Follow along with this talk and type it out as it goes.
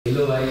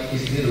किलोवाई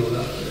किस दिन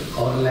होगा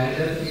और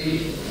लैंडर की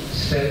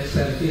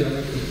सेल्फी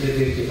हमें कितने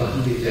देर के बाद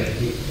दी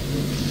जाएगी?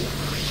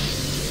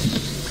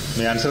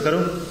 मैं आंसर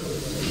करूं?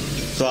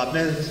 तो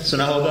आपने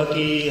सुना होगा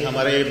कि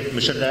हमारे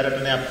मिशन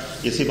डायरेक्टर ने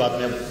इसी बात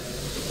में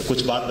कुछ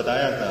बात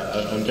बताया था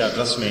उनके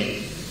एड्रेस में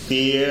कि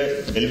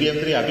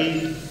LVM-3 अभी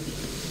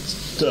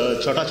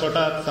छोटा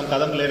छोटा हम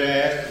कदम ले रहे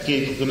हैं कि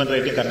ह्यूमन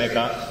रेटिंग करने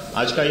का।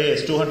 आज का ये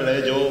S200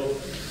 है जो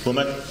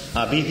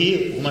अभी ही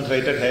ह्यूमन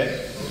रेटेड है।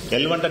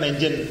 L110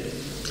 engine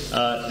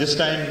this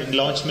time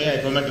launch में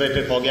ह्यूमन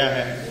रेटेड हो गया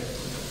है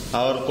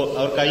और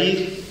कई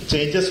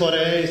चेंजेस हो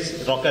रहे हैं इस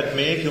रॉकेट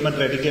में ह्यूमन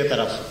रेटिंग की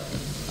तरफ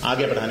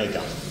आगे बढ़ाने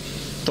का।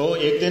 तो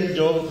एक दिन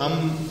जो हम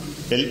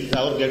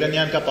और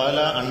गगनयान का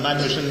पहला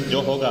अनमैन्ड मिशन जो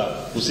होगा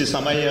उसी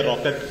समय ये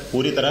रॉकेट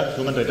पूरी तरह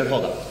ह्यूमन रेटेड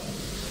होगा।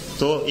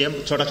 तो ये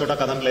छोटा छोटा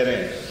कदम ले रहे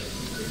हैं।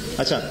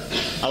 अच्छा,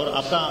 और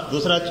आपका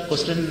दूसरा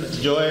क्वेश्चन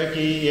जो है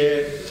कि ये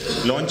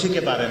लॉन्चिंग के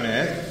बारे में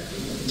है।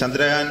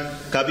 चंद्रयान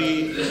कभी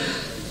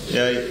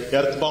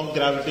अर्थ बाउंड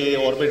ग्रेविटी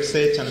ऑर्बिट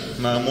से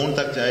मून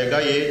तक जाएगा,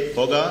 ये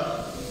होगा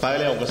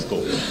 1 अगस्त को।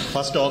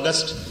 1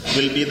 अगस्त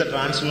will be the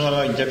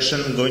ट्रांसल्यूनर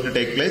injection going to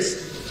take place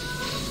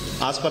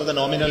as per the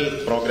nominal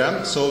program.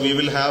 So we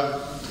will have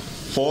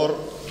 4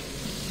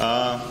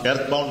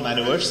 earthbound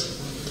maneuvers.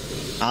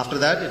 After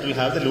that it will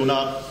have the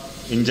lunar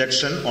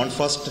injection on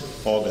 1st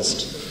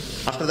August.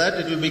 After that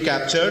it will be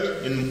captured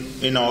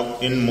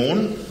in moon.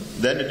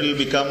 Then it will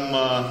become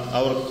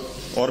our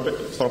orbit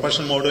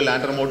propulsion module,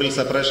 lander module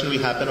separation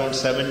will happen on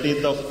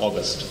 17th of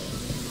August.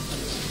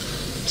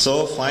 So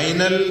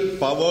final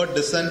powered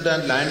descent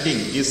and landing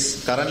is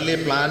currently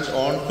planned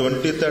on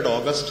 23rd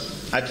August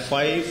at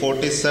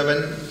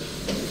 5:47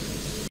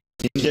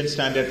 Indian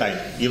Standard Time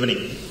evening.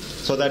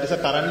 So that is the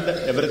current,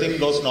 everything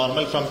goes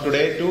normal from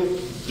today to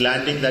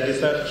landing, that is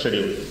the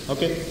schedule.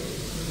 Okay?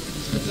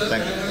 Sir,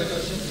 thank you. I have a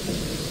question.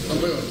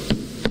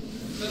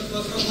 Sir,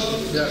 first of all,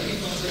 any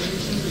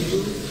contribution to you?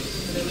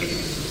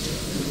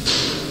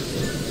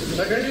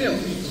 Continue.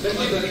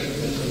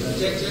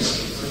 Check.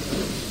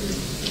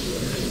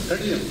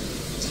 Continue.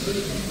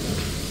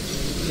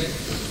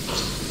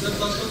 Sir,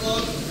 first of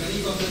all, many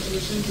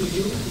congratulations to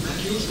you and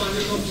huge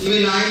funding from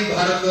TV9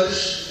 Bharat.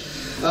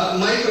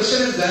 My question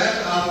is that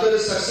after a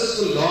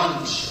successful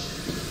launch,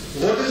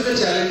 what is the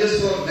challenges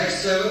for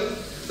next level?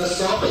 The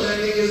soft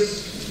landing is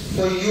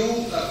for you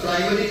a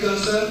primary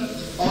concern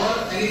or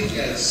anything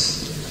else?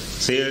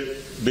 See,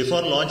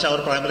 before launch our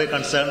primary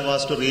concern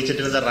was to reach it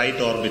in the right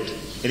orbit.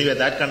 Anyway,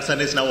 that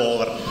concern is now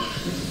over.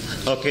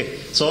 Okay,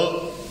 so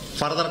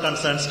further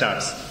concern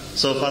starts.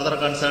 So further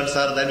concerns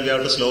are then we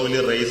have to slowly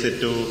raise it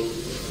to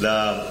the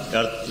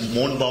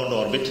moon-bound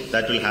orbit.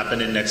 That will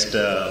happen in next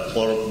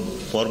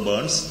four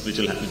burns, which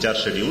are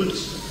scheduled.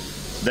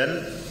 Then,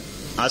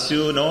 as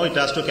you know, it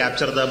has to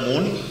capture the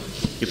moon.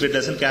 If it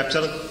doesn't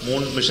capture,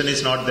 moon mission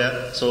is not there.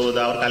 So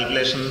our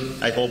calculation,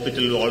 I hope it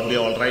will all be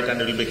all right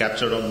and it will be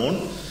captured on moon.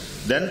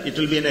 Then it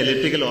will be an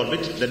elliptical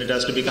orbit. Then it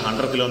has to be a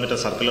 100-kilometer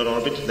circular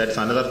orbit. That's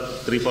another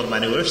 3-4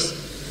 maneuvers.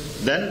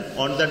 Then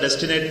on the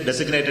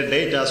designated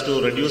day, it has to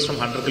reduce from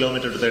 100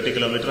 km to 30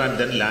 km and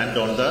then land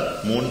on the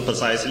moon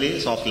precisely,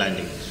 soft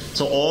landing.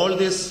 So all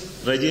these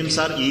regimes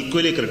are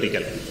equally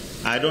critical.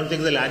 I don't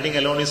think the landing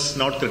alone is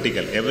not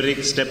critical. Every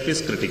step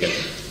is critical.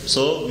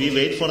 So we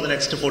wait for the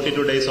next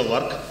 42 days of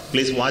work.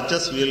 Please watch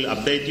us. We will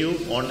update you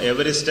on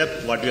every step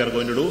what we are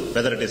going to do,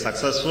 whether it is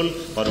successful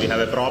or we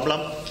have a problem.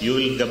 You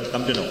will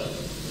come to know.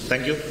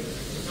 Thank you.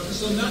 Dr.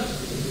 Somnath?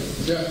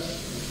 Yeah.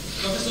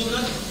 Dr.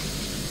 Somnath?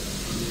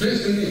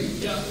 Please continue.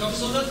 Yeah, Dr.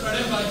 Somnath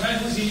Pradhan Bajpai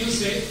who's in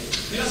से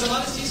मेरा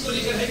सवाल इस चीज को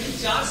लेकर है कि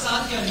 4 साल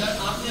के अंदर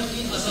आपने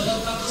अपनी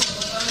असफलता को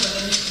सफलता में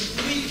बदलने की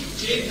पूरी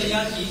चेक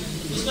तैयार की,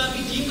 उसमें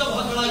आपकी टीम का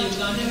बहुत बड़ा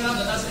योगदान है। अगर आप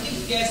बता सकें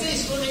कि कैसे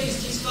इसरो ने इस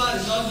चीज का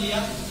रिजॉल्व लिया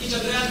कि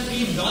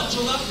चंद्रयान-3 लॉन्च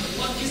होगा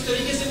और किस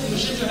तरीके से वो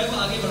मिशन जो है वो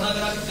आगे बढ़ा,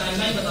 अगर आप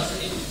टाइमलाइन बता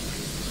सकें।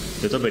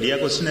 ये तो बढ़िया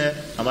क्वेश्चन है।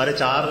 हमारे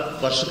 4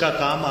 वर्ष का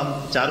काम हम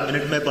 4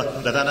 मिनट में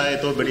बताना है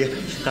तो बढ़िया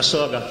कष्ट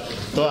होगा।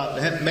 तो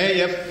मैं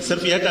ये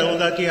सिर्फ यह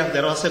कहूंगा कि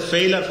there was a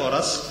failure for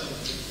us.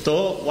 तो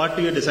what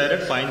you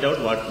decided, find out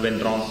what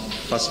went wrong.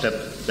 First step,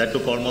 that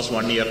took almost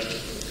 1 year.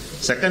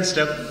 Second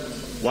step,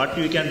 what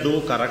you can do,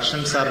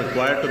 corrections are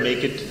required to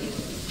make it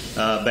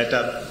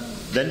better.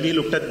 Then we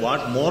looked at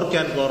what more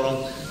can go wrong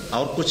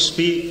और कुछ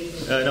भी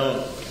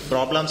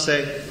problems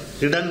है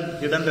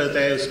hidden रहते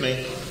हैं उसमें,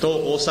 तो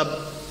वो सब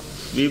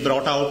we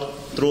brought out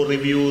through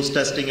reviews,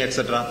 testing,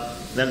 etc.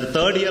 Then the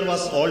third year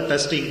was all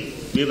testing.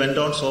 We went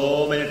on so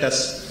many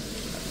tests,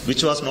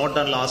 which was not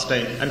done last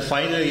time. And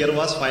final year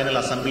was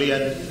final assembly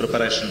and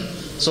preparation.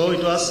 So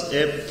it was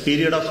a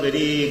period of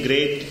very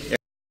great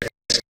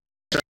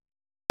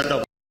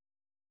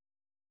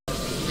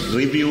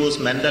reviews,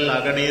 mental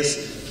agonies,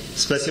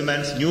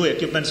 specimens, new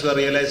equipments were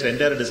realized,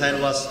 entire design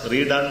was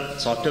redone,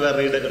 software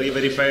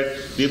re-verified.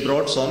 We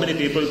brought so many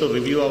people to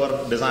review our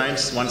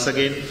designs once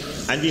again,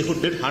 and we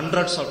did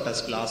hundreds of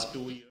tests last 2 years.